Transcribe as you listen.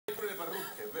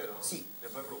Sì. Le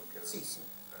parrucche? Sì, sì.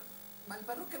 Ma le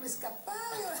parrucche per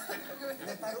scappare?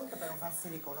 Le parrucche per non farsi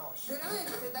riconoscere.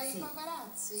 Veramente? Dai Sì.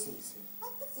 paparazzi? Sì, sì. Ma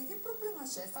perché? Che problema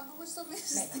c'è? Fanno questo Beh,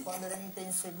 vestito? quando venite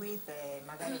inseguite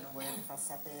magari non volete far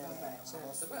sapere Vabbè, una certo,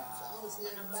 vostra però si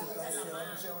deve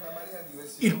situazione. C'è una maniera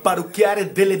di Il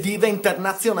parrucchiere delle dive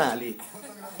internazionali.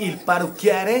 Il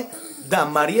parrucchiere da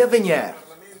Maria Venier. In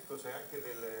Parlamento c'è anche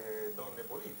delle donne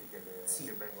politiche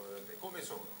che vengono. Come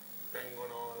sono?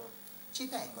 Vengono. Ci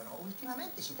tengono,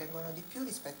 ultimamente ci tengono di più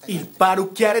rispetto agli Il altri.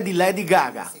 parrucchiere di Lady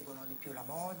Gaga. Seguono di più la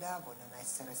moda, vogliono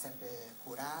essere sempre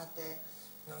curate,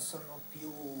 non sono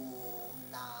più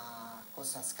una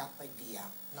cosa scappa e via.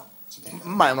 No, ci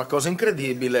tengono. Ma è una cosa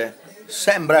incredibile.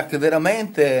 Sembra che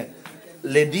veramente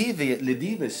le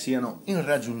dive siano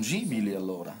irraggiungibili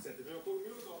allora. Senti, prima un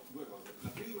minuto, due cose. La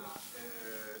prima,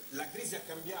 la crisi ha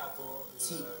cambiato.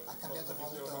 Sì, ha cambiato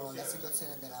molto la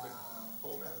situazione del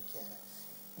parrucchiere.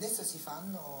 Adesso si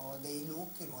fanno dei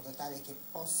look in modo tale che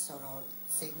possano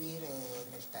seguire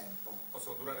nel tempo.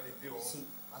 Possono durare di più? Sì,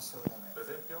 assolutamente. Per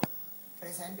esempio? Per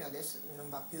esempio adesso non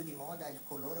va più di moda il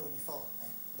colore uniforme,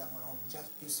 vengono già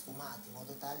più sfumati in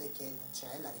modo tale che non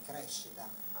c'è la ricrescita,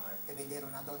 che vedere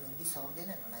una donna in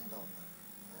disordine non è donna.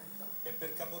 E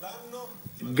per Capodanno?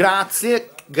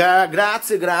 Grazie,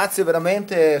 grazie,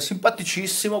 veramente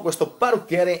simpaticissimo questo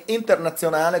parrucchiere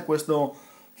internazionale, questo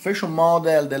fashion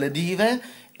model delle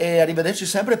dive, e arrivederci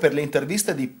sempre per le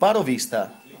interviste di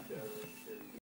Parovista.